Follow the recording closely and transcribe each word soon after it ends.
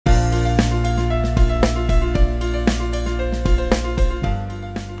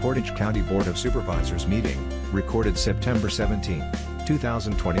County Board of Supervisors meeting, recorded September 17,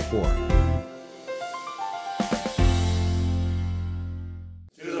 2024. To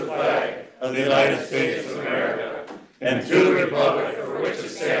the flag of the United States of America, and to the republic for which it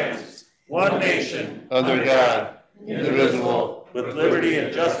stands, one nation, under God, indivisible, with liberty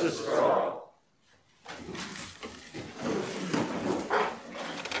and justice for all.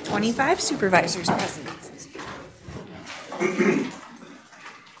 25 supervisors present.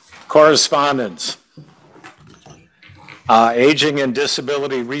 Correspondence. Aging and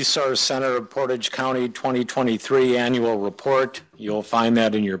Disability Resource Center of Portage County 2023 Annual Report. You'll find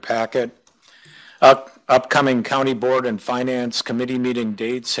that in your packet. Upcoming County Board and Finance Committee meeting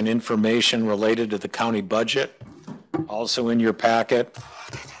dates and information related to the county budget. Also in your packet.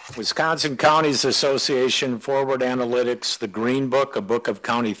 Wisconsin Counties Association Forward Analytics, the Green Book, a book of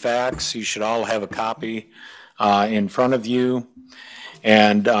county facts. You should all have a copy in front of you.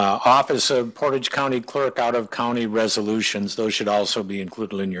 And Office of Portage County Clerk out of county resolutions. Those should also be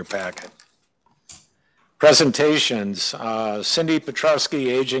included in your packet. Presentations. Cindy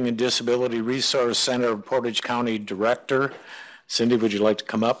Petrusky, Aging and Disability Resource Center of Portage County Director. Cindy, would you like to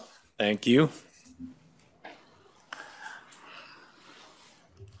come up? Thank you.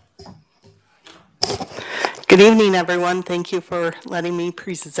 Good evening, everyone. Thank you for letting me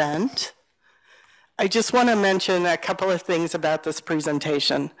present. I just want to mention a couple of things about this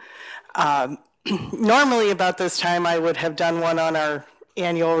presentation. Normally about this time I would have done one on our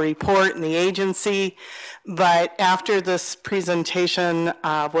annual report in the agency, but after this presentation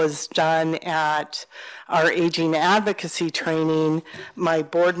was done at our aging advocacy training, my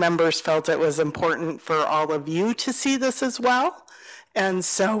board members felt it was important for all of you to see this as well. And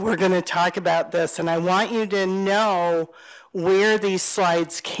so we're going to talk about this, and I want you to know where these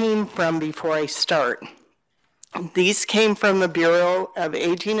slides came from before I start. These came from the Bureau of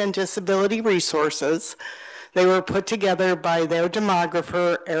Aging and Disability Resources. They were put together by their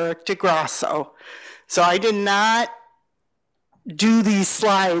demographer, Eric DeGrasso. So I did not do these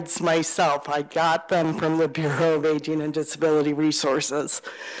slides myself. I got them from the Bureau of Aging and Disability Resources.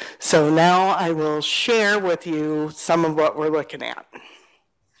 So now I will share with you some of what we're looking at.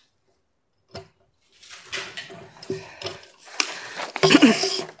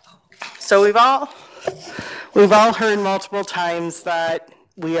 So we've all heard multiple times that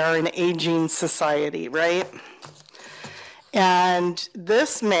we are an aging society, right? And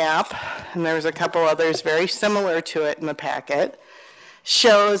this map, and there's a couple others very similar to it in the packet,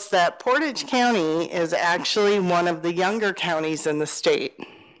 shows that Portage County is actually one of the younger counties in the state.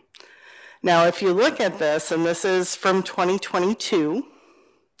 Now, if you look at this, and this is from 2022,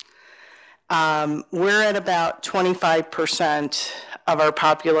 we're at about 25% of our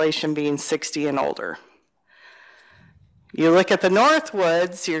population being 60 and older. You look at the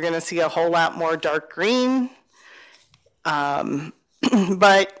Northwoods, you're going to see a whole lot more dark green.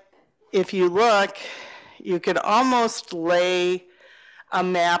 But if you look, you could almost lay a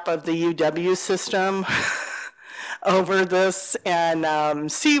map of the UW system over this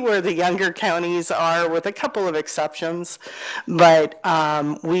and see where the younger counties are, with a couple of exceptions. But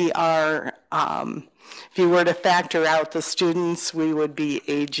we are, if you were to factor out the students, we would be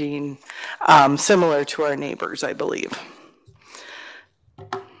aging similar to our neighbors, I believe.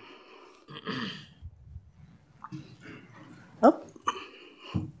 Oh.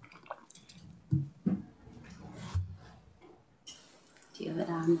 Do you have it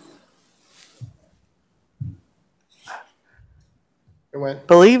on? It went.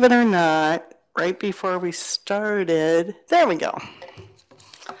 Believe it or not, right before we started, there we go.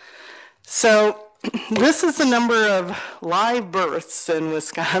 So this is the number of live births in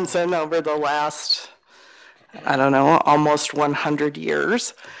Wisconsin over the last, I don't know, almost 100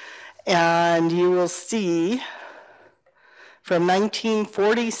 years. And you will see from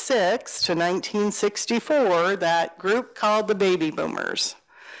 1946 to 1964, that group called the baby boomers.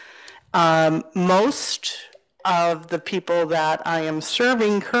 Most of the people that I am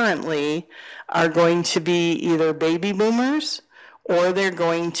serving currently are going to be either baby boomers, or they're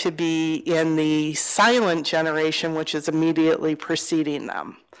going to be in the silent generation, which is immediately preceding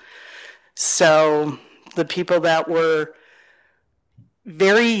them. So the people that were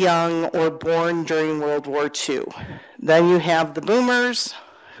very young or born during World War II. Then you have the boomers,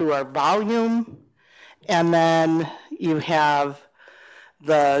 who are volume, and then you have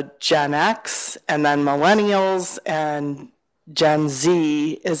the Gen X, and then millennials, and Gen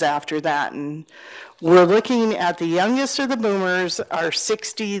Z is after that. And we're looking at the youngest of the boomers are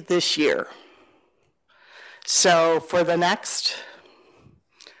 60 this year. So for the next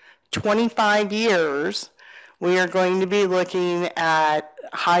 25 years, we are going to be looking at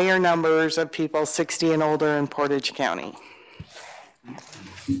higher numbers of people 60 and older in Portage County.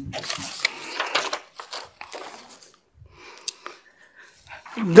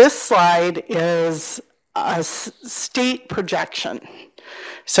 This slide is a state projection.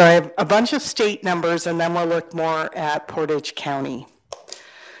 So I have a bunch of state numbers, and then we'll look more at Portage County.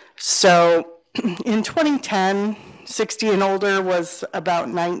 So in 2010, 60 and older was about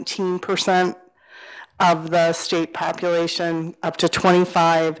 19% of the state population, up to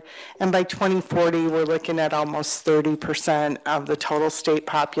 25, and by 2040, we're looking at almost 30% of the total state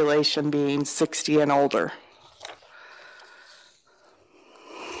population being 60 and older.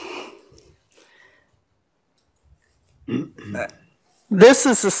 This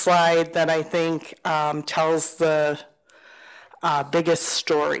is a slide that I think tells the biggest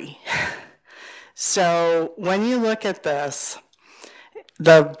story. So when you look at this,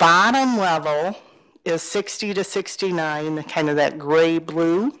 the bottom level is 60 to 69, kind of that gray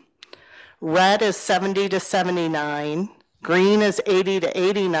blue. Red is 70 to 79. Green is 80 to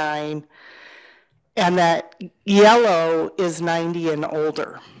 89. And that yellow is 90 and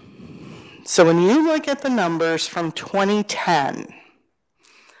older. So when you look at the numbers from 2010,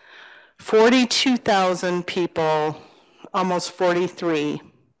 42,000 people, almost 43,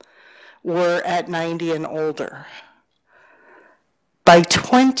 were at 90 and older. By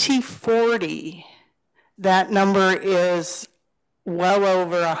 2040, that number is well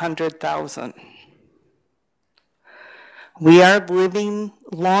over 100,000. We are living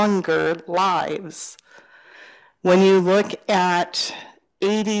longer lives. When you look at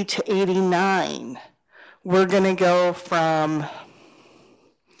 80 to 89, we're going to go from,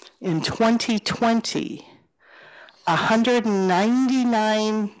 in 2020,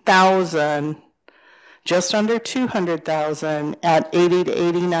 199,000, just under 200,000 at 80 to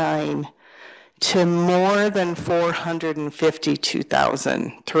 89, to more than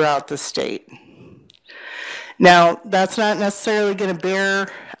 452,000 throughout the state. Now, that's not necessarily going to bear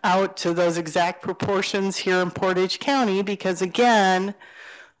out to those exact proportions here in Portage County because, again,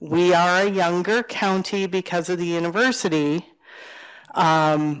 we are a younger county because of the university.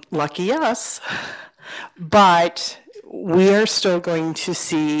 Lucky us. But we are still going to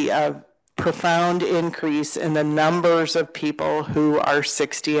see a profound increase in the numbers of people who are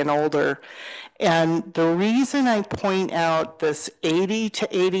 60 and older. And the reason I point out this 80 to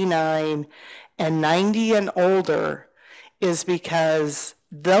 89 and 90 and older is because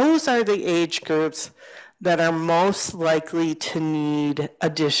those are the age groups that are most likely to need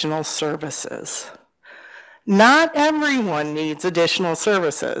additional services. Not everyone needs additional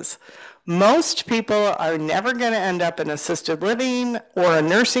services. Most people are never going to end up in assisted living or a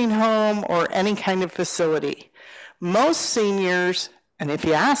nursing home or any kind of facility. Most seniors, and if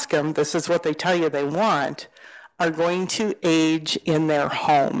you ask them, this is what they tell you they want, are going to age in their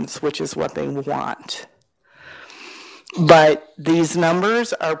homes, which is what they want. But these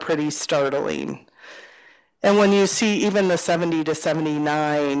numbers are pretty startling. And when you see even the 70 to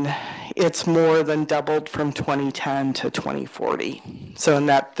 79, it's more than doubled from 2010 to 2040. So in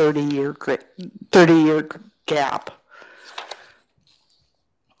that 30-year gap.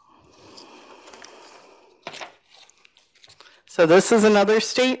 So this is another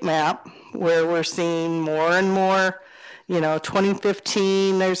state map where we're seeing more and more,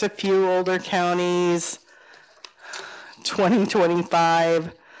 2015, there's a few older counties,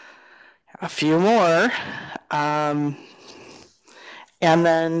 2025, a few more. And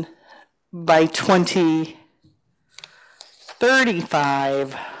then by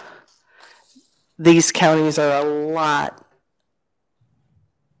 2035, these counties are a lot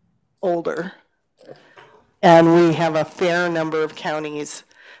older. And we have a fair number of counties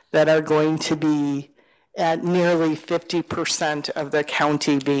that are going to be at nearly 50% of the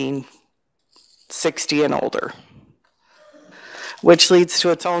county being 60 and older, which leads to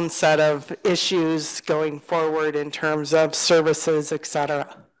its own set of issues going forward in terms of services, et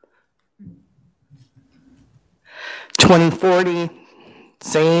cetera. 2040,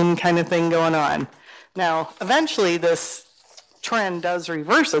 same kind of thing going on. Now, eventually this trend does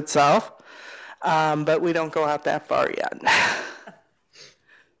reverse itself, but we don't go out that far yet.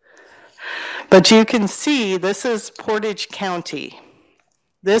 But you can see this is Portage County.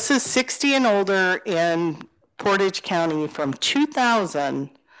 This is 60 and older in Portage County from 2000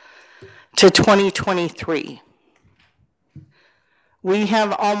 to 2023. We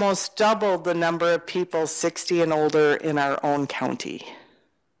have almost doubled the number of people 60 and older in our own county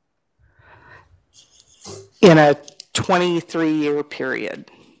in a 23-year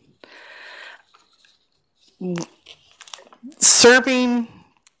period. Serving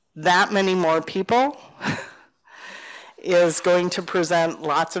that many more people is going to present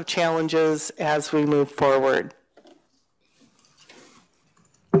lots of challenges as we move forward.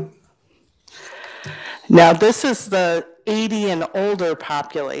 Now, this is the 80 and older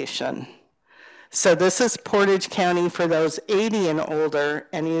population. So this is Portage County for those 80 and older,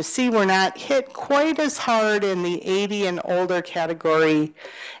 and you see we're not hit quite as hard in the 80 and older category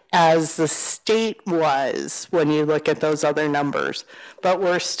as the state was when you look at those other numbers, but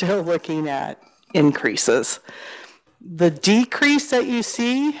we're still looking at increases. The decrease that you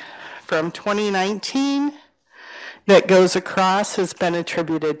see from 2019 that goes across has been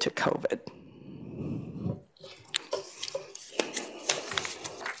attributed to COVID.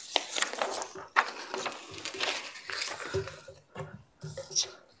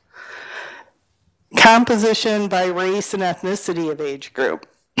 Composition by race and ethnicity of age group.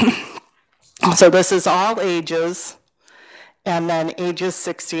 So this is all ages, and then ages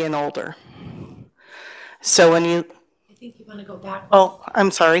 60 and older. So when you... I think you want to go back. Oh,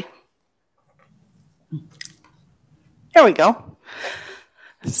 I'm sorry. There we go.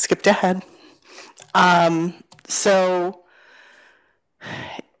 Skipped ahead. So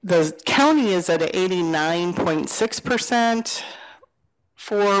the county is at 89.6%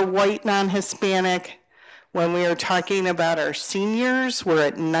 for white non-Hispanic. When we are talking about our seniors, we're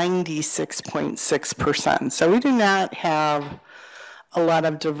at 96.6%. So we do not have a lot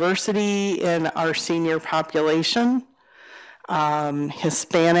of diversity in our senior population.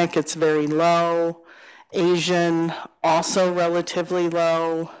 Hispanic, it's very low. Asian, also relatively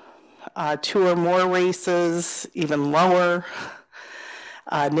low. 2 or more races, even lower.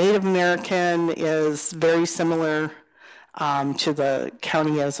 Native American is very similar to the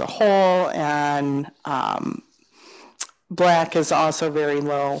county as a whole, and Black is also very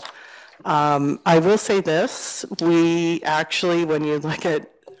low. I will say this, we actually, when you look at,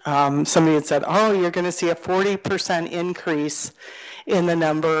 somebody had said, oh, you're going to see a 40% increase in the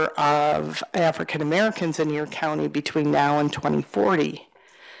number of African Americans in your county between now and 2040.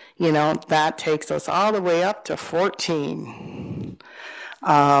 You know, that takes us all the way up to 14.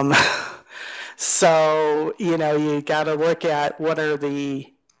 So, you know, you got to look at what are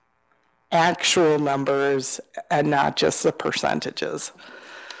the actual numbers and not just the percentages.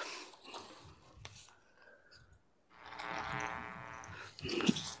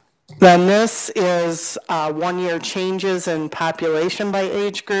 Then this is 1-year changes in population by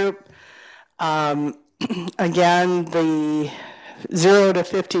age group. Again, the 0 to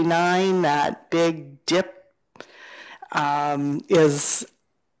 59, that big dip is,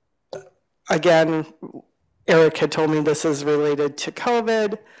 again, Eric had told me this is related to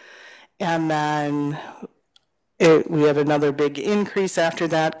COVID, and then we had another big increase after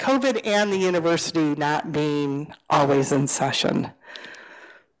that. COVID and the university not being always in session.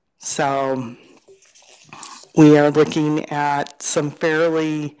 So we are looking at some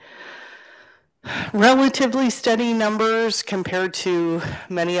fairly relatively steady numbers compared to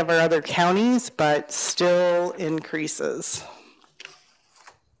many of our other counties, but still increases.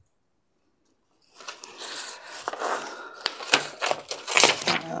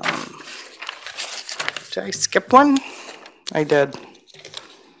 Did I skip one? I did.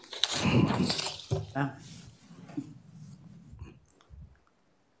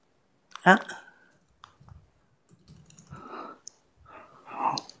 Huh?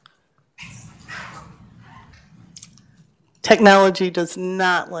 Technology does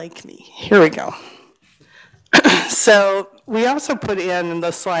not like me. Here we go. So we also put in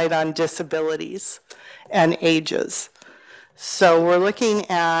the slide on disabilities and ages. So we're looking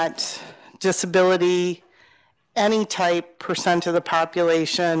at disability, any type, percent of the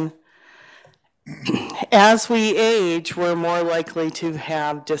population. As we age, we're more likely to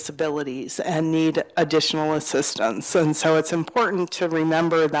have disabilities and need additional assistance. And so it's important to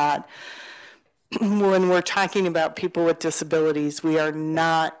remember that when we're talking about people with disabilities, we are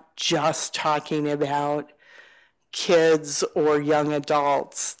not just talking about kids or young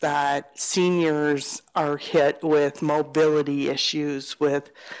adults, that seniors are hit with mobility issues,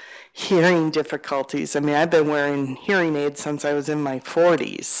 with hearing difficulties. I mean, I've been wearing hearing aids since I was in my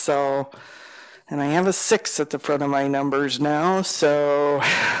 40s, so, and I have a 6 at the front of my numbers now, so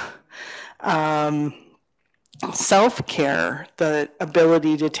self-care, the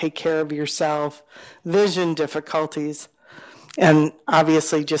ability to take care of yourself, vision difficulties, and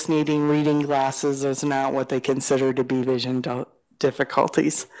obviously just needing reading glasses is not what they consider to be vision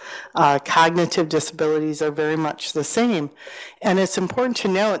difficulties. Cognitive disabilities are very much the same. And it's important to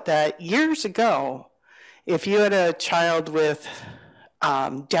note that years ago, if you had a child with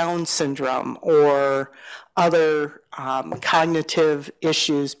Down syndrome or other cognitive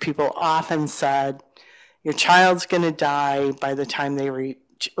issues, people often said, your child's going to die by the time they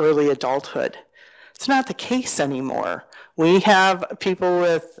reach early adulthood. It's not the case anymore. We have people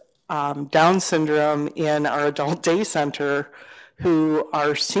with Down syndrome in our adult day center who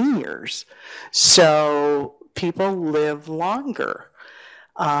are seniors. So people live longer.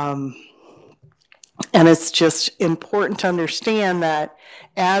 And it's just important to understand that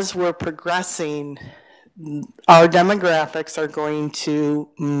as we're progressing, our demographics are going to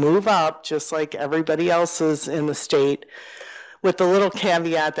move up just like everybody else's in the state, with the little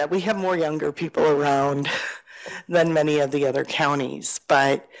caveat that we have more younger people around than many of the other counties.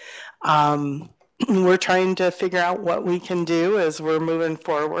 But we're trying to figure out what we can do as we're moving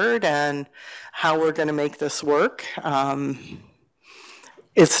forward and how we're going to make this work.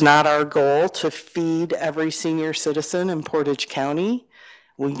 It's not our goal to feed every senior citizen in Portage County.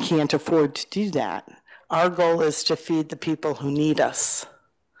 We can't afford to do that. Our goal is to feed the people who need us.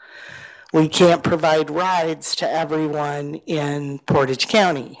 We can't provide rides to everyone in Portage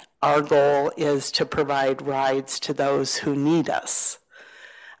County. Our goal is to provide rides to those who need us.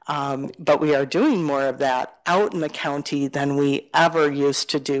 But we are doing more of that out in the county than we ever used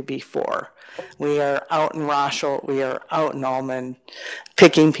to do before. We are out in Rochelle, we are out in Almond,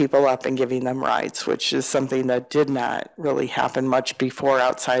 picking people up and giving them rides, which is something that did not really happen much before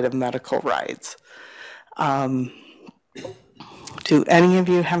outside of medical rides. Do any of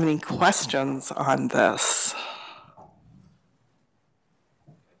you have any questions on this?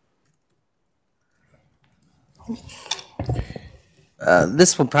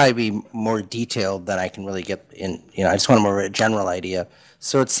 This will probably be more detailed than I can really get in. I just want a more general idea.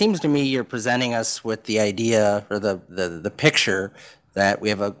 So it seems to me you're presenting us with the idea or the picture that we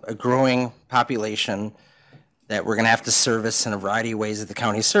have a growing population that we're going to have to service in a variety of ways that the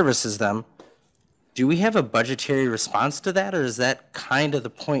county services them. Do we have a budgetary response to that, or is that kind of the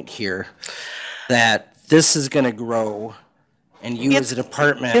point here, that this is going to grow and you as a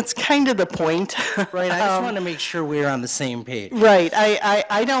department? It's kind of the point. Right, I just want to make sure we're on the same page. Right,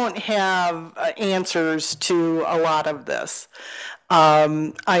 I don't have answers to a lot of this.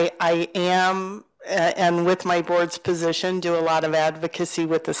 I am, and with my board's position, do a lot of advocacy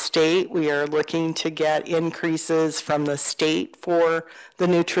with the state. We are looking to get increases from the state for the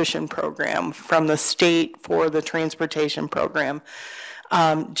nutrition program, from the state for the transportation program.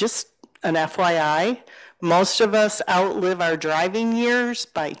 Just an FYI, most of us outlive our driving years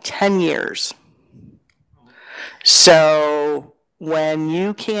by 10 years. So when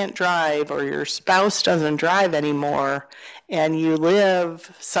you can't drive or your spouse doesn't drive anymore and you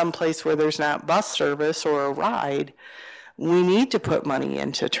live someplace where there's not bus service or a ride, we need to put money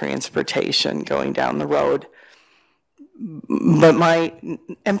into transportation going down the road. But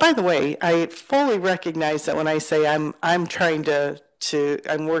and by the way, I fully recognize that when I say I'm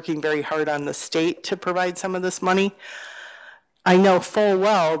working very hard on the state to provide some of this money, I know full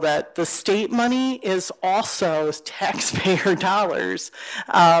well that the state money is also taxpayer dollars.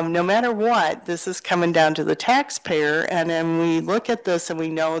 No matter what, this is coming down to the taxpayer, and then we look at this and we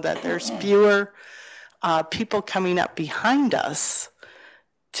know that there's fewer people coming up behind us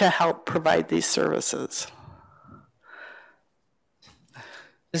to help provide these services.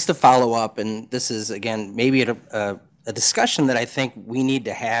 Just to follow up, and this is, again, maybe a discussion that I think we need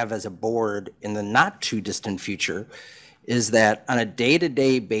to have as a board in the not too distant future, is that on a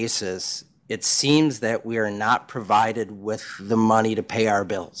day-to-day basis, it seems that we are not provided with the money to pay our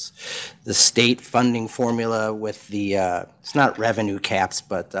bills. The state funding formula with the, it's not revenue caps,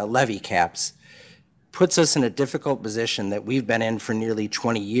 but levy caps, puts us in a difficult position that we've been in for nearly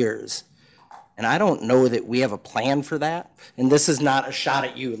 20 years. And I don't know that we have a plan for that. And this is not a shot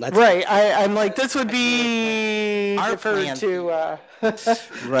at you. Right, I'm like, this would be referred to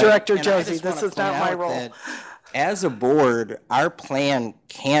Director Josie. This is not my role. As a board, our plan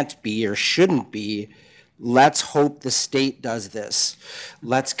can't be or shouldn't be, let's hope the state does this.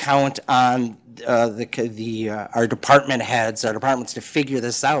 Let's count on our department heads, our departments to figure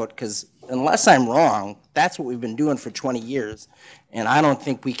this out, because unless I'm wrong, that's what we've been doing for 20 years. And I don't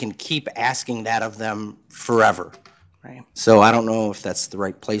think we can keep asking that of them forever. Right. So I don't know if that's the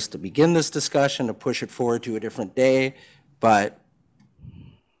right place to begin this discussion, to push it forward to a different day,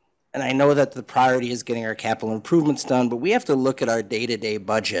 and I know that the priority is getting our capital improvements done, but we have to look at our day-to-day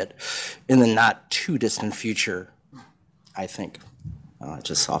budget in the not too distant future, I think. I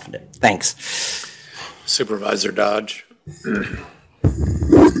just softened it. Thanks. Supervisor Dodge.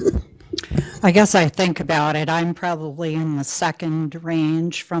 I guess I think about it, I'm probably in the second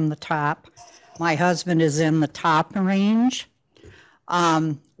range from the top. My husband is in the top range.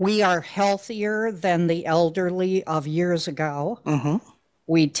 We are healthier than the elderly of years ago. Mm-hmm.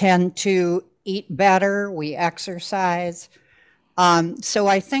 We tend to eat better, we exercise. So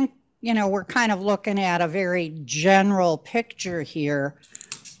I think, we're kind of looking at a very general picture here.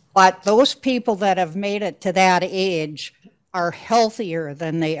 But those people that have made it to that age are healthier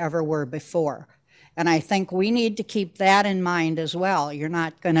than they ever were before. And I think we need to keep that in mind as well. You're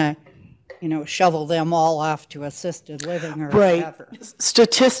not going to, shovel them all off to assisted living or whatever.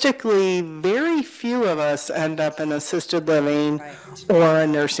 Statistically, very few of us end up in assisted living or a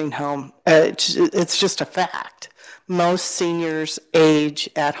nursing home. It's just a fact. Most seniors age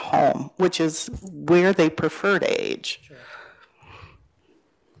at home, which is where they prefer to age. Sure.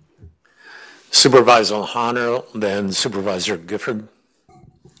 Supervisor Honor, then Supervisor Gifford.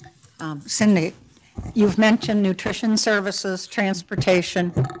 Cindy, you've mentioned nutrition services,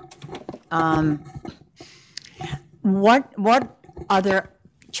 transportation. What other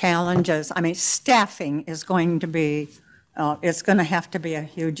challenges? I mean, staffing is going to be, it's going to have to be a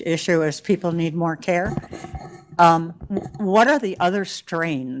huge issue as people need more care. What are the other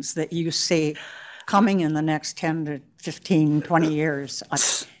strains that you see coming in the next 10 to 15, 20 years?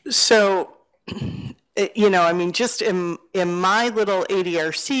 So, just in my little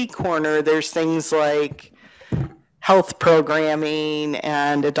ADRC corner, there's things like health programming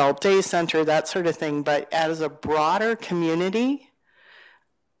and adult day center, that sort of thing. But as a broader community,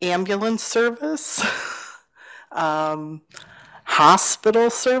 ambulance service,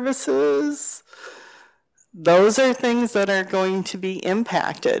 hospital services, those are things that are going to be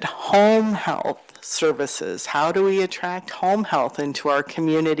impacted. Home health services. How do we attract home health into our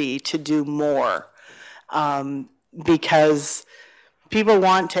community to do more? Because people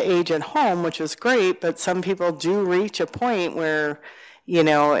want to age at home, which is great, but some people do reach a point where,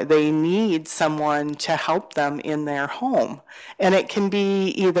 they need someone to help them in their home. And it can be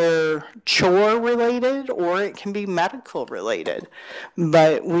either chore related or it can be medical related.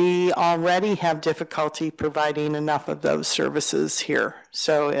 But we already have difficulty providing enough of those services here.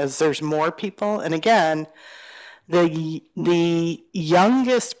 So as there's more people, and again, the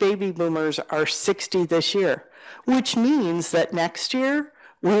youngest baby boomers are 60 this year, which means that next year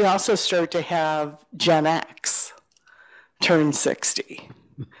we also start to have Gen X turn 60.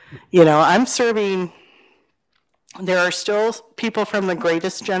 I'm serving, there are still people from the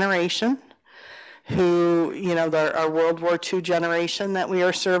greatest generation who, our World War II generation that we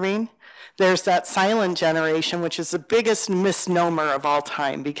are serving. There's that silent generation, which is the biggest misnomer of all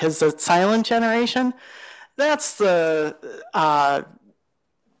time, because the silent generation, that's the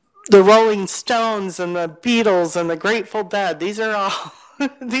Rolling Stones and the Beatles and the Grateful Dead. These are all,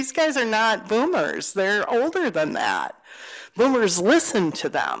 these guys are not boomers. They're older than that. Boomers listen to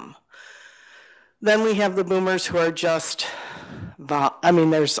them. Then we have the boomers who are just,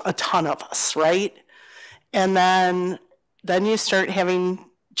 there's a ton of us, right? And then you start having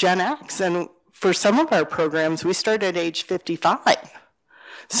Gen X. And for some of our programs, we start at age 55.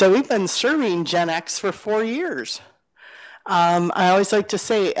 So we've been serving Gen X for 4 years. I always like to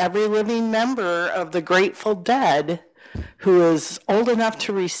say every living member of the Grateful Dead who is old enough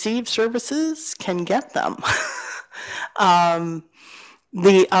to receive services can get them.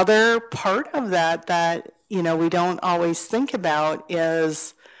 The other part of that we don't always think about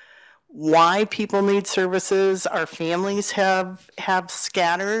is why people need services. Our families have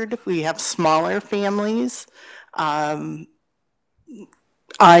scattered. We have smaller families. I'm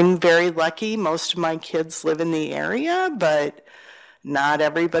very lucky. Most of my kids live in the area, but not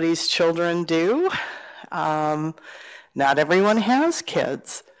everybody's children do. Not everyone has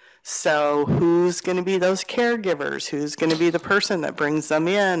kids. So who's going to be those caregivers? Who's going to be the person that brings them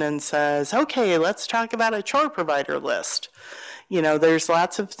in and says, okay, let's talk about a chore provider list? There's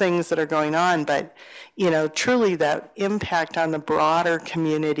lots of things that are going on, but, truly that impact on the broader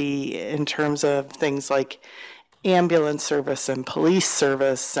community in terms of things like ambulance service and police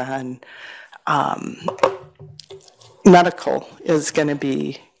service and medical is going to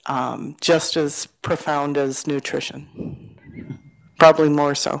be just as profound as nutrition. Probably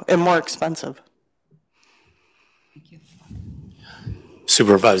more so, and more expensive. Thank you.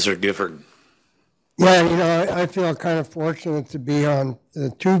 Supervisor Gifford. Yeah, I feel kind of fortunate to be on the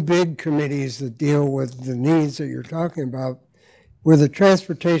two big committees that deal with the needs that you're talking about. With the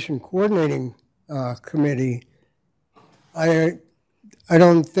Transportation Coordinating Committee, I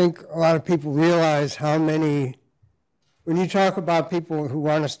don't think a lot of people realize how many, when you talk about people who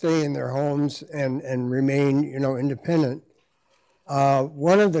want to stay in their homes and remain, independent,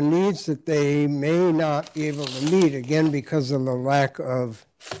 one of the needs that they may not be able to meet, again, because of the lack of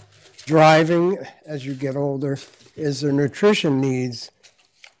driving as you get older, is their nutrition needs.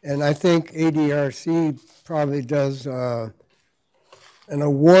 And I think ADRC probably does a an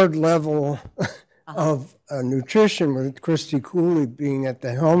award level of nutrition, with Christy Cooley being at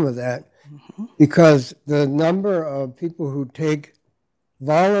the helm of that, because the number of people who take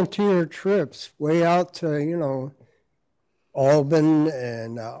volunteer trips way out to, Albany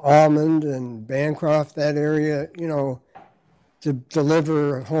and Almond and Bancroft, that area, to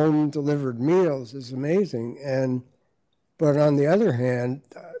deliver home delivered meals is amazing. But on the other hand,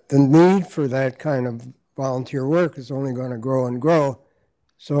 the need for that kind of volunteer work is only going to grow and grow.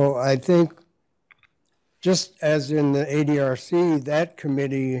 So I think, just as in the ADRC, that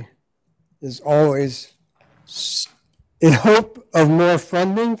committee is always in hope of more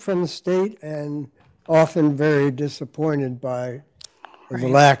funding from the state and often very disappointed by the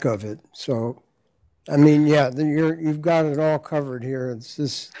lack of it. So, I mean, yeah, you've got it all covered here. It's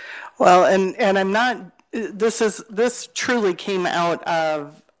just... Well, and I'm not, this truly came out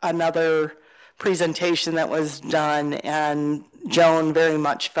of another presentation that was done, and Joan very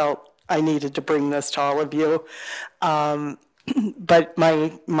much felt I needed to bring this to all of you. But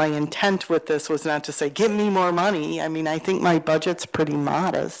my intent with this was not to say, give me more money. I mean, I think my budget's pretty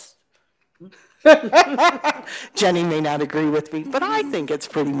modest. Jenny may not agree with me, but I think it's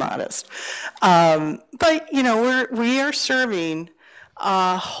pretty modest. But, we are serving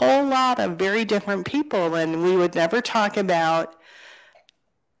a whole lot of very different people, and we would never talk about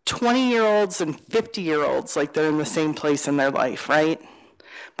 20-year-olds and 50-year-olds like they're in the same place in their life, right?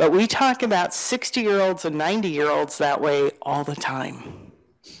 But we talk about 60-year-olds and 90-year-olds that way all the time.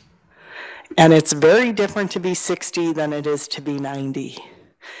 And it's very different to be 60 than it is to be 90.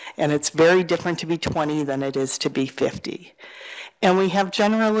 And it's very different to be 20 than it is to be 50. And we have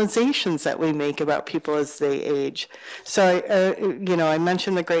generalizations that we make about people as they age. So, I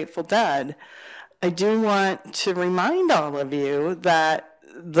mentioned the Grateful Dead. I do want to remind all of you that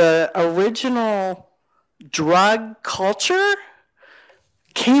the original drug culture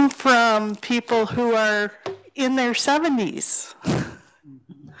came from people who are in their 70s.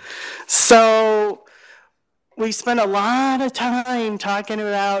 So we spent a lot of time talking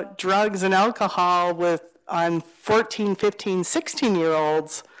about drugs and alcohol on 14, 15,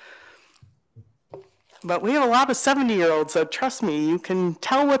 16-year-olds. But we have a lot of 70-year-olds that, trust me, you can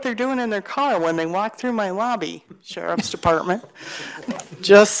tell what they're doing in their car when they walk through my lobby, Sheriff's Department.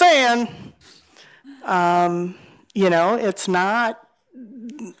 Just saying. It's not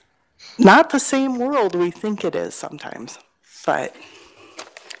the same world we think it is sometimes, but.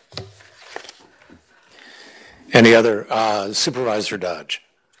 Any other, Supervisor Dodge?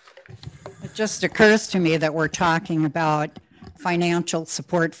 It just occurs to me that we're talking about financial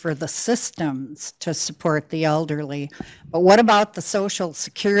support for the systems to support the elderly. But what about the Social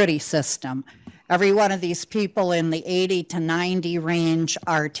Security system? Every one of these people in the 80 to 90 range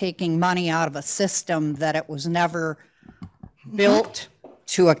are taking money out of a system that it was never built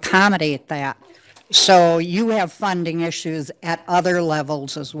to accommodate that. So you have funding issues at other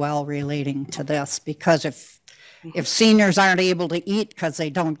levels as well relating to this, because if seniors aren't able to eat because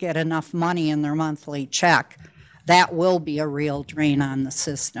they don't get enough money in their monthly check, that will be a real drain on the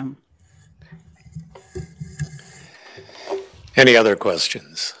system. Any other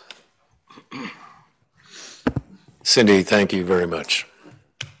questions? Cindy, thank you very much.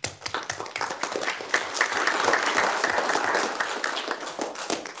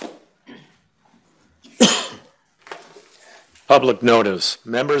 Public notice.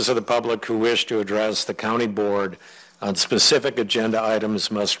 Members of the public who wish to address the county board on specific agenda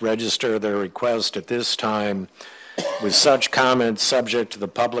items must register their request at this time, with such comments subject to the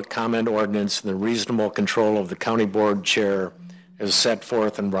public comment ordinance and the reasonable control of the county board chair as set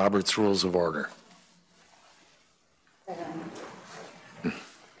forth in Robert's Rules of Order.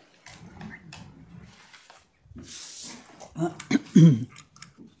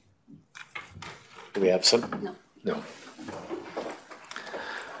 Do we have some? No. No.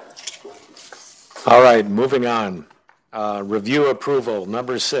 All right, moving on. Review approval,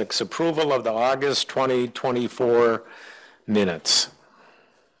 number 6, approval of the August 2024 minutes.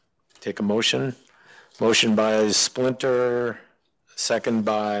 Take a motion. Motion by Splinter, second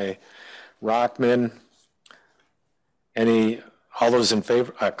by Rockman. All those in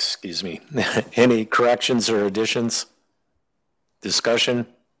favor, excuse me, any corrections or additions? Discussion?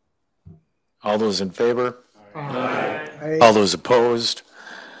 All those in favor? Aye. All those opposed?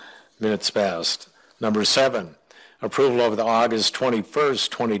 Minutes passed. Number 7, approval of the August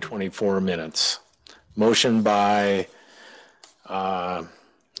 21st, 2024 minutes. Motion by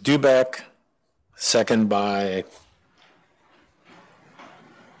Dubeck, second by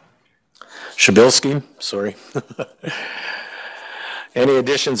Shabilsky, sorry. Any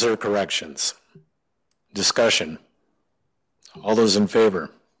additions or corrections? Discussion? All those in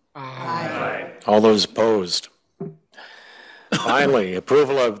favor? Aye. All those opposed? Finally,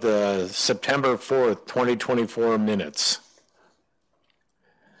 approval of the September 4th, 2024 minutes.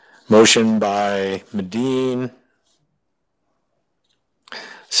 Motion by Medine,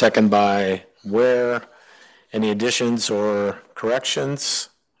 second by Ware. Any additions or corrections?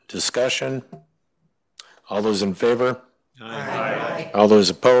 Discussion? All those in favor? Aye. All those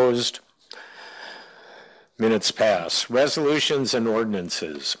opposed? Minutes pass. Resolutions and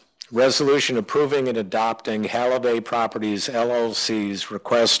ordinances. Resolution approving and adopting Halliday Properties LLC's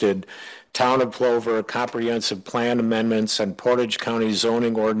requested Town of Plover Comprehensive Plan Amendments and Portage County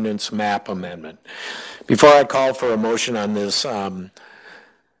Zoning Ordinance Map Amendment. Before I call for a motion on this,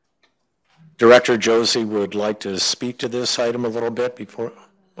 Director Josie would like to speak to this item a little bit before.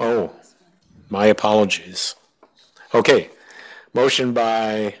 Oh, my apologies. Okay, motion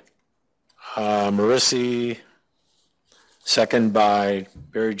by Marissi, second by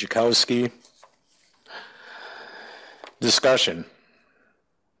Barry Jakowski. Discussion.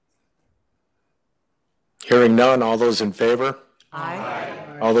 Hearing none, all those in favor?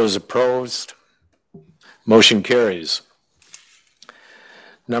 Aye. All those opposed? Motion carries.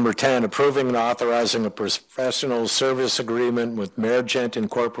 Number 10, approving and authorizing a professional service agreement with Mergent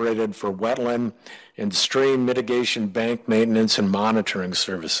Incorporated for wetland and stream mitigation bank maintenance and monitoring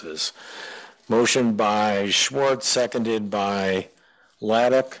services. Motion by Schwartz, seconded by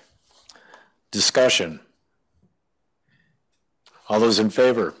Laddick. Discussion. All those in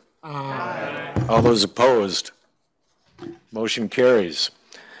favor? Aye. All those opposed? Motion carries.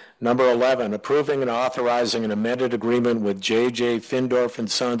 Number 11, approving and authorizing an amended agreement with J.J. Findorf and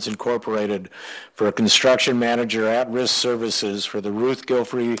Sons Incorporated for a construction manager at-risk services for the Ruth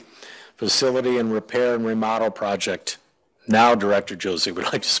Gilfrey Facility and Repair and Remodel Project. Now, Director Josie would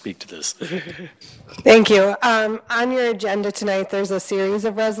like to speak to this. Thank you. On your agenda tonight, there's a series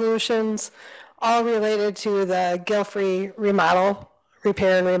of resolutions, all related to the Gilfrey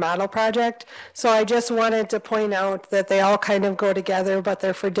Repair and Remodel Project. So I just wanted to point out that they all kind of go together, but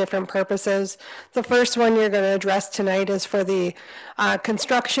they're for different purposes. The first one you're going to address tonight is for the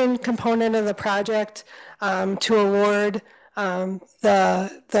construction component of the project to award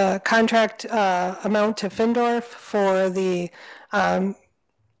the contract amount to Findorf for the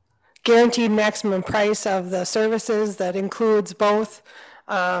guaranteed maximum price of the services that includes both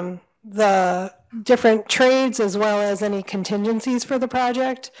the different trades as well as any contingencies for the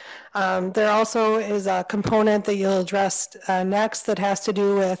project. There also is a component that you'll address next that has to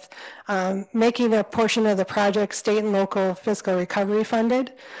do with making a portion of the project state and local fiscal recovery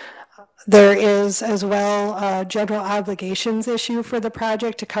funded. There is as well a general obligations issue for the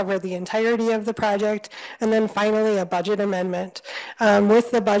project to cover the entirety of the project, and then finally a budget amendment.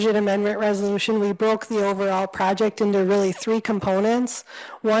 With the budget amendment resolution, we broke the overall project into really three components.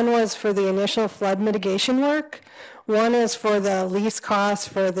 One was for the initial flood mitigation work. One is for the lease costs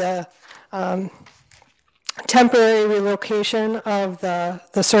for the temporary relocation of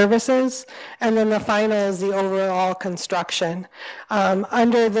the services, and then the final is the overall construction.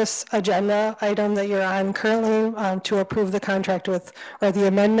 Under this agenda item that you're on currently to approve the contract with, or the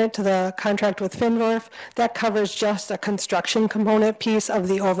amendment to the contract with Findorf, that covers just a construction component piece of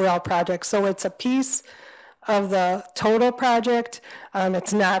the overall project. So it's a piece of the total project.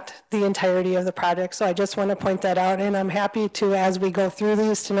 It's not the entirety of the project. So I just want to point that out, and I'm happy to, as we go through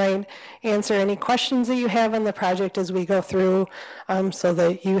these tonight, answer any questions that you have on the project as we go through so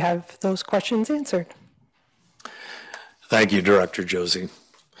that you have those questions answered. Thank you, Director Josie.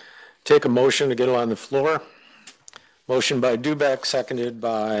 Take a motion to get it on the floor. Motion by Dubeck, seconded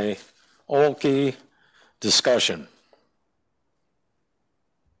by Olkey. Discussion.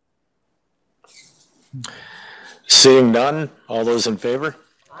 Seeing none, all those in favor?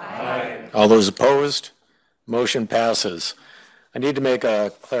 Aye. All those opposed? Motion passes. I need to make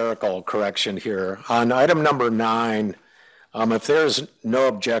a clerical correction here. On item number 9, if there's no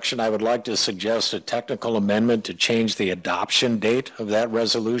objection, I would like to suggest a technical amendment to change the adoption date of that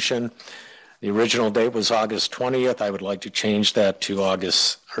resolution. The original date was August 20th. I would like to change that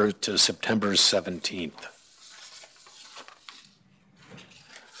to September 17th.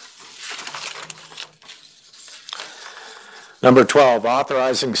 Number 12,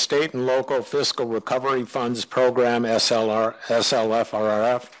 authorizing state and local fiscal recovery funds program,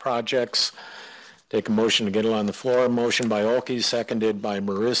 SLFRF projects. Take a motion to get it on the floor. Motion by Olkey, seconded by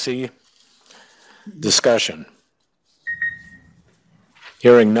Marissi. Discussion.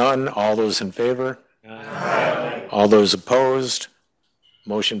 Hearing none, all those in favor? Aye. All those opposed?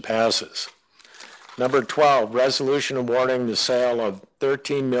 Motion passes. Number 12, resolution awarding the sale of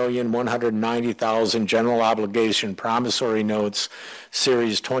 13,190,000 general obligation promissory notes,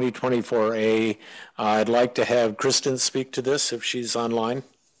 Series 2024A. I'd like to have Kristen speak to this if she's online.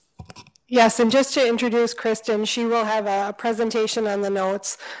 Yes, and just to introduce Kristen, she will have a presentation on the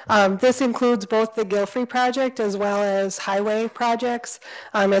notes. This includes both the Guilfrey project as well as highway projects.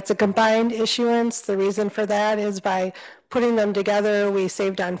 It's a combined issuance. The reason for that is by putting them together, we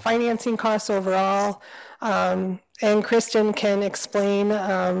saved on financing costs overall. And Kristen can explain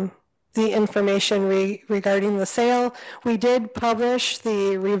the information regarding the sale. We did publish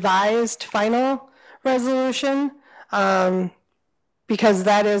the revised final resolution. Because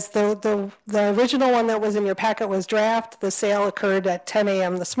that is the original one that was in your packet was draft. The sale occurred at 10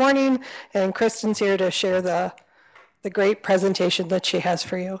 a.m. this morning, and Kristen's here to share the great presentation that she has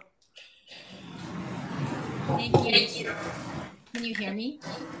for you. Thank you. Can you hear me?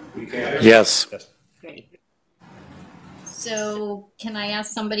 Yes. Great. So can I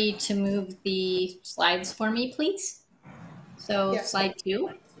ask somebody to move the slides for me, please? So yes. Slide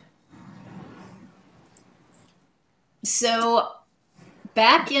 2. So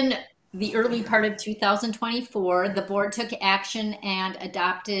back in the early part of 2024, the board took action and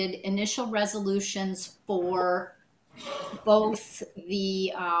adopted initial resolutions for both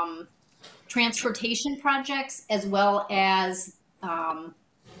the transportation projects as well as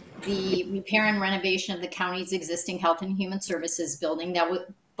the repair and renovation of the county's existing health and human services building.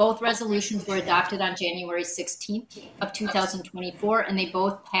 Both resolutions were adopted on January 16th of 2024, and they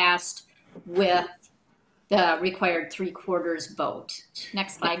both passed with the required 3/4 vote.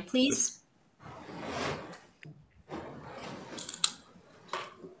 Next slide, please.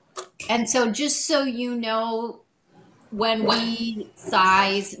 And so just so you know, when we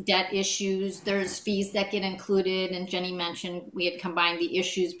size debt issues, there's fees that get included, and Jenny mentioned we had combined the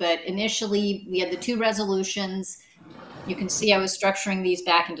issues, but initially we had the 2 resolutions. You can see I was structuring these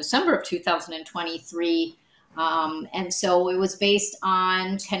back in December of 2023. And so it was based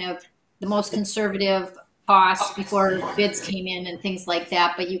on kind of the most conservative costs before bids came in and things like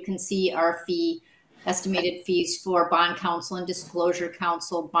that. But you can see our estimated fees for bond counsel and disclosure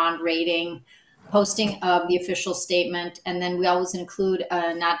counsel, bond rating, posting of the official statement, and then we always include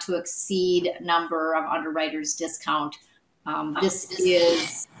a not to exceed number of underwriters discount. This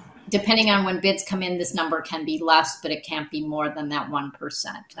is, depending on when bids come in, this number can be less, but it can't be more than that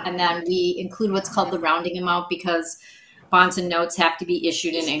 1%. And then we include what's called the rounding amount because bonds and notes have to be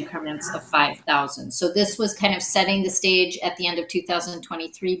issued in increments of 5,000. So this was kind of setting the stage at the end of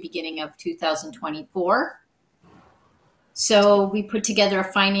 2023, beginning of 2024. So we put together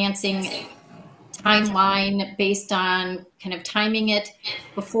a financing timeline based on kind of timing it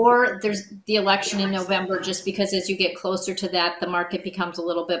before there's the election in November, just because as you get closer to that, the market becomes a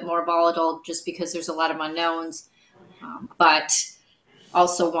little bit more volatile just because there's a lot of unknowns. But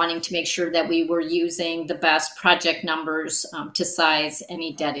also wanting to make sure that we were using the best project numbers to size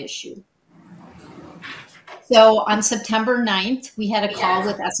any debt issue. So on September 9th, we had a call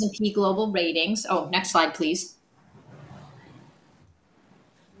with S&P Global Ratings. Oh, next slide, please.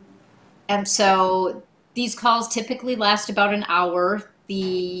 And so these calls typically last about an hour.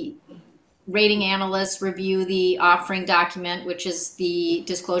 The rating analysts review the offering document, which is the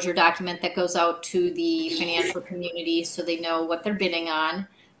disclosure document that goes out to the financial community so they know what they're bidding on.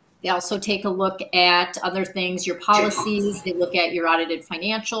 They also take a look at other things, your policies, they look at your audited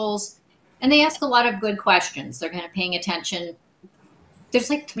financials, and they ask a lot of good questions. They're kind of paying attention. There's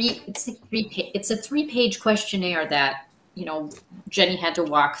like it's a 3-page questionnaire that, you know, Jenny had to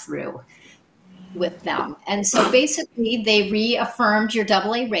walk through with them. And so basically they reaffirmed your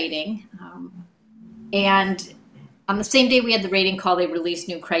AA rating. And on the same day we had the rating call, they released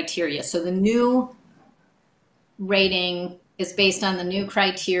new criteria. So the new rating is based on the new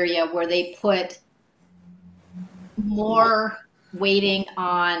criteria where they put more weighting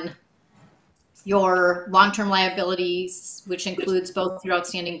on your long-term liabilities, which includes both your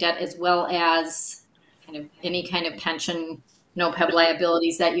outstanding debt as well as kind of any kind of pension, NOPEB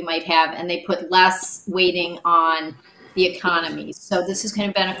liabilities that you might have, and they put less weighting on the economy. So this is kind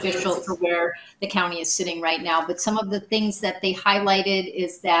of beneficial for where the county is sitting right now. But some of the things that they highlighted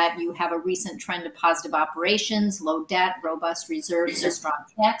is that you have a recent trend of positive operations, low debt, robust reserves, a strong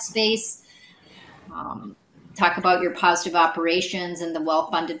tax base. Talk about your positive operations and the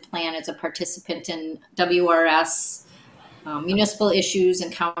well-funded plan as a participant in WRS. Municipal issues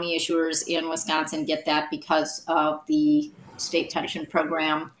and county issuers in Wisconsin get that because of the state pension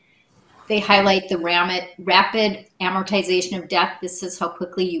program. They highlight the rapid amortization of debt. This is how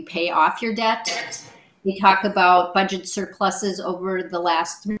quickly you pay off your debt. They talk about budget surpluses over the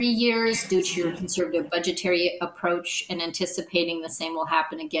last 3 years due to your conservative budgetary approach and anticipating the same will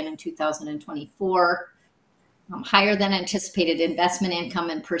happen again in 2024. Higher than anticipated investment income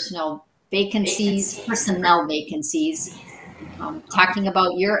and personnel vacancies. Talking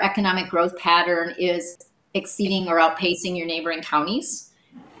about your economic growth pattern is exceeding or outpacing your neighboring counties.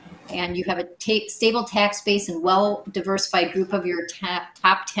 And you have a stable tax base and well-diversified group of your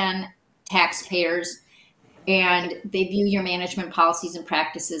top 10 taxpayers. And they view your management policies and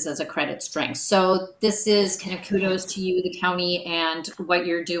practices as a credit strength. So this is kind of kudos to you, the county, and what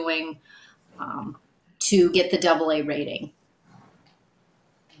you're doing to get the AA rating.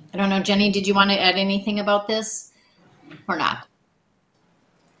 I don't know, Jenny, did you want to add anything about this or not?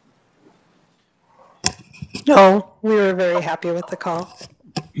 No, we were very happy with the call.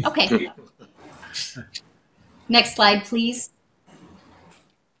 Okay. Next slide, please.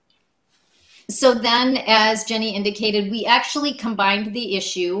 So then, as Jenny indicated, we actually combined the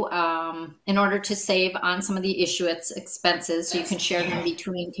issue in order to save on some of the issue expenses, so you can share them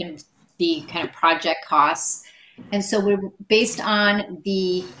between the kind of project costs. And so we're based on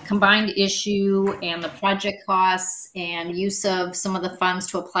the combined issue and the project costs and use of some of the funds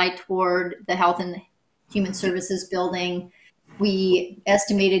to apply toward the Health and Human Services building. We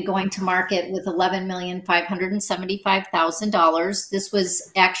estimated going to market with $11,575,000. This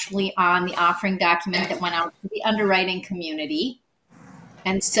was actually on the offering document that went out to the underwriting community.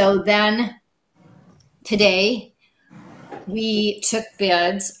 And so then today we took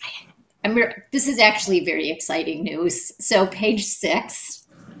bids. This is actually very exciting news. So page 6,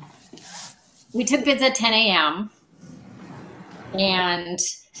 we took bids at 10 a.m. and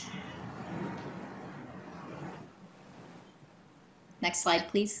next slide,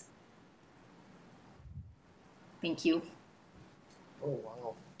 please. Thank you. Oh,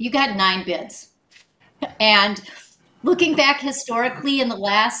 wow. You got 9 bids. And looking back historically in the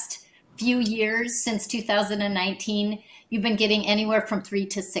last few years since 2019, you've been getting anywhere from 3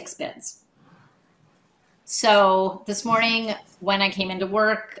 to 6 bids. So this morning when I came into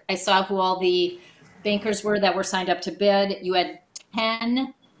work, I saw who all the bankers were that were signed up to bid. You had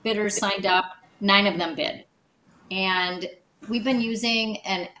 10 bidders signed up, 9 of them bid. And we've been using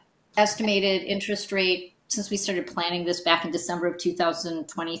an estimated interest rate since we started planning this back in December of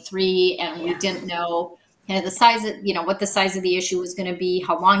 2023, and we didn't know kind of the size of, what the size of the issue was going to be,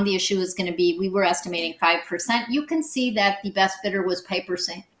 how long the issue was going to be. We were estimating 5%. You can see that the best bidder was Piper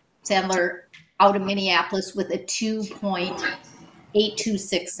Sandler out of Minneapolis with a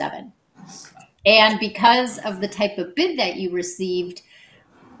 2.8267. And because of the type of bid that you received,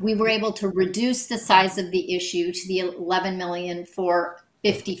 we were able to reduce the size of the issue to the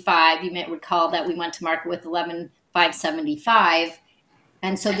 $11,455,000. You may recall that we went to market with $11,575,000.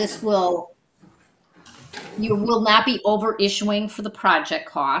 And so you will not be over issuing for the project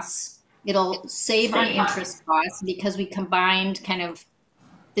costs. It'll save on interest costs because we combined kind of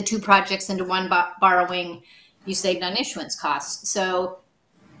the 2 projects into one borrowing. You saved on issuance costs. So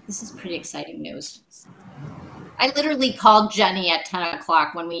this is pretty exciting news. I literally called Jenny at 10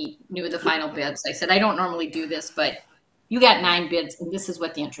 o'clock when we knew the final bids. I said, I don't normally do this, but you got 9 bids and this is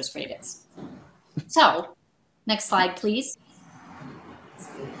what the interest rate is. So next slide, please.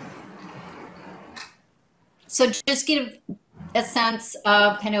 So just give a sense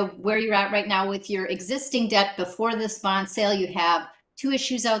of kind of where you're at right now with your existing debt before this bond sale. You have 2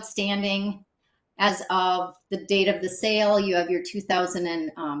 issues outstanding as of the date of the sale. You have your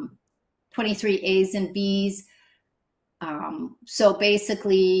 2023 A's and B's. So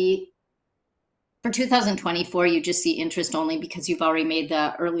basically for 2024, you just see interest only because you've already made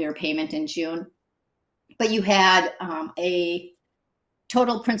the earlier payment in June. But you had a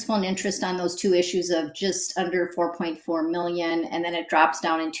total principal and interest on those 2 issues of just under $4.4 million, and then it drops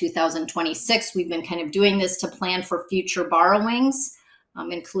down in 2026. We've been kind of doing this to plan for future borrowings,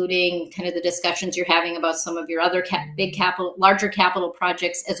 including kind of the discussions you're having about some of your other larger capital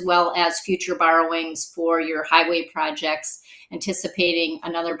projects, as well as future borrowings for your highway projects, anticipating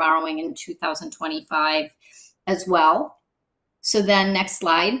another borrowing in 2025 as well. So then next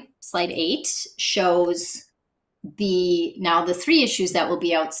slide, slide 8, shows now the 3 issues that will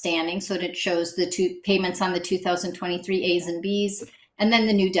be outstanding. So it shows the 2 payments on the 2023 A's and B's, and then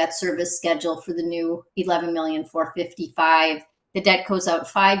the new debt service schedule for the new $11,455,000. The debt goes out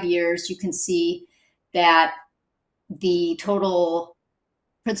 5 years. You can see that the total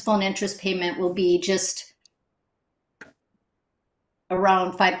principal and interest payment will be just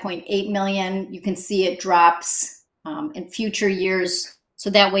around $5.8 million. You can see it drops in future years.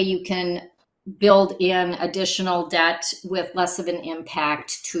 So that way you can build in additional debt with less of an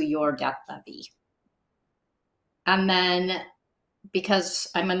impact to your debt levy. And then, because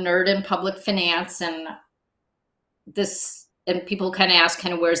I'm a nerd in public finance and people kind of ask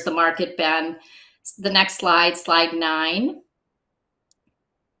kind of where's the market been, the next slide, slide 9,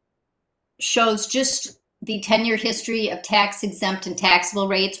 shows just the 10-year history of tax exempt and taxable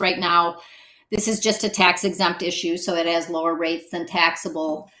rates. Right now, this is just a tax exempt issue, so it has lower rates than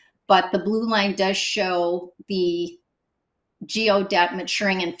taxable. But the blue line does show the GO debt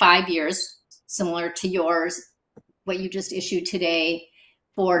maturing in 5 years, similar to yours, what you just issued today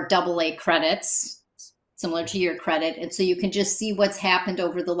for AA credits, similar to your credit. And so you can just see what's happened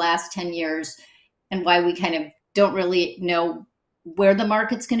over the last 10 years and why we kind of don't really know where the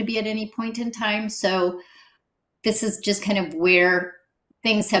market's going to be at any point in time. So this is just kind of where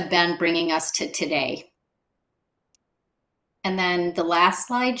things have been bringing us to today. And then the last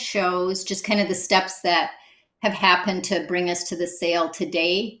slide shows just kind of the steps that have happened to bring us to the sale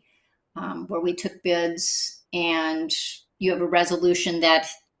today, where we took bids, and you have a resolution that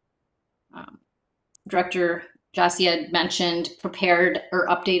Director Jossie had mentioned, prepared or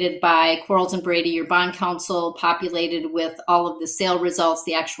updated by Quarles and Brady, your bond counsel, populated with all of the sale results,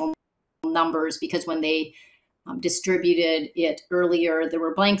 the actual numbers, because when they distributed it earlier, there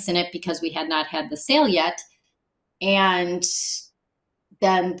were blanks in it because we had not had the sale yet. And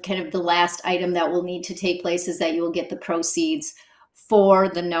then kind of the last item that will need to take place is that you will get the proceeds for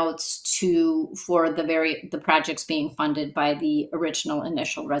the notes for the projects being funded by the original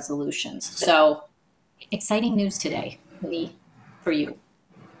initial resolutions. So exciting news today for you.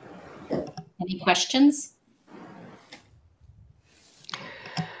 Any questions?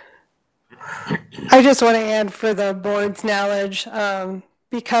 I just want to add for the board's knowledge,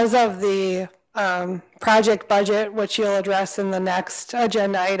 because of the project budget, which you'll address in the next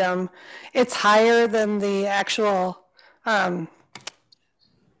agenda item, it's higher than the actual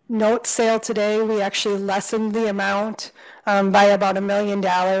note sale today. We actually lessened the amount by about $1 million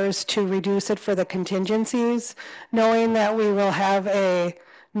to reduce it for the contingencies, knowing that we will have a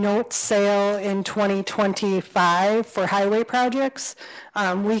note sale in 2025 for highway projects.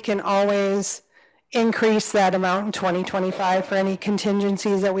 We can always increase that amount in 2025 for any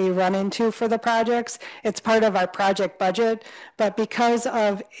contingencies that we run into for the projects. It's part of our project budget, but because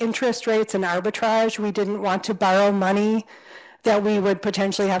of interest rates and arbitrage, we didn't want to borrow money that we would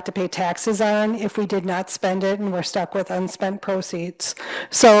potentially have to pay taxes on if we did not spend it and we're stuck with unspent proceeds.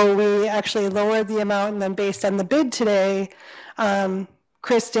 So we actually lowered the amount, and then based on the bid today,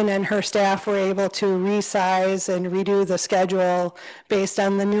 Kristen and her staff were able to resize and redo the schedule based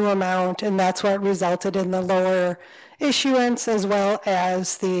on the new amount, and that's what resulted in the lower issuance as well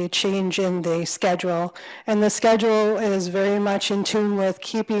as the change in the schedule. And the schedule is very much in tune with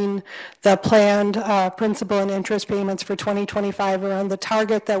keeping the planned principal and interest payments for 2025 around the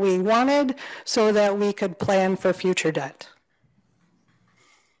target that we wanted so that we could plan for future debt.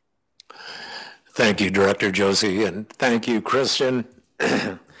 Thank you, Director Josie, and thank you, Kristen.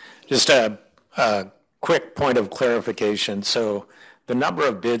 Just a quick point of clarification. So the number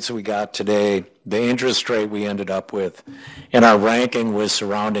of bids we got today, the interest rate we ended up with, and our ranking with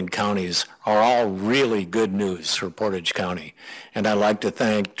surrounding counties are all really good news for Portage County. And I'd like to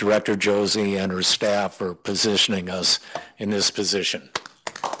thank Director Josie and her staff for positioning us in this position.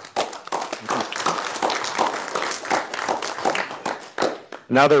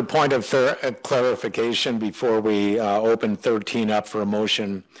 Another point of clarification before we open 13 up for a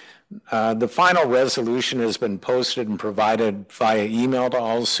motion. The final resolution has been posted and provided via email to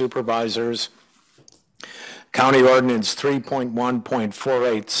all supervisors. County Ordinance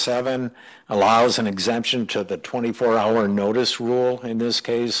 3.1.487 allows an exemption to the 24-hour notice rule in this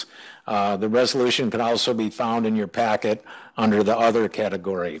case. The resolution can also be found in your packet under the other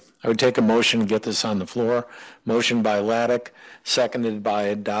category. I would take a motion to get this on the floor. Motion by Laddick, seconded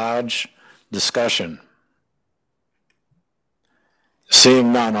by Dodge. Discussion.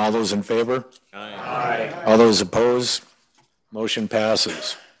 Seeing none, all those in favor? Aye. All those opposed? Motion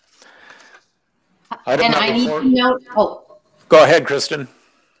passes. And I need to note, Go ahead, Kristen.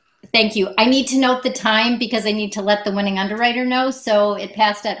 Thank you. I need to note the time because I need to let the winning underwriter know. So it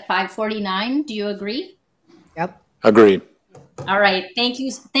passed at 5:49. Do you agree? Yep. Agreed. All right. Thank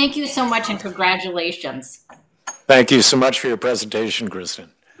you. Thank you so much and congratulations. Thank you so much for your presentation, Kristen.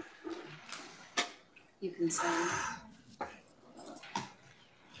 You can sign.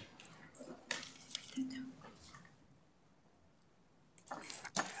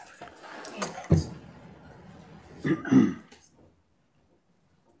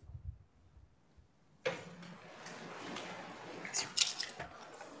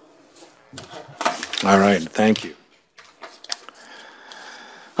 All right, thank you.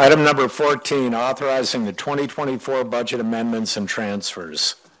 Item number 14, authorizing the 2024 budget amendments and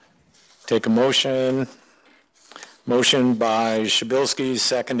transfers. Take a motion. Motion by Shabilsky,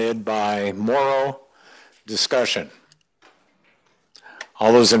 seconded by Morrow. Discussion.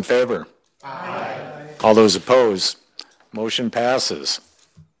 All those in favor? Aye. All those opposed? Motion passes.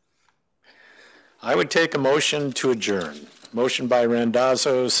 I would take a motion to adjourn. Motion by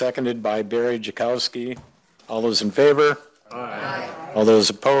Randazzo, seconded by Barry Jakowski. All those in favor? Aye. All those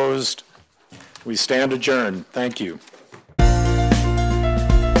opposed? We stand adjourned. Thank you.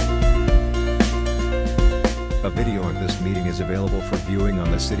 A video of this meeting is available for viewing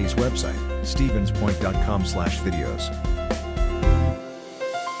on the city's website, stevenspoint.com/videos.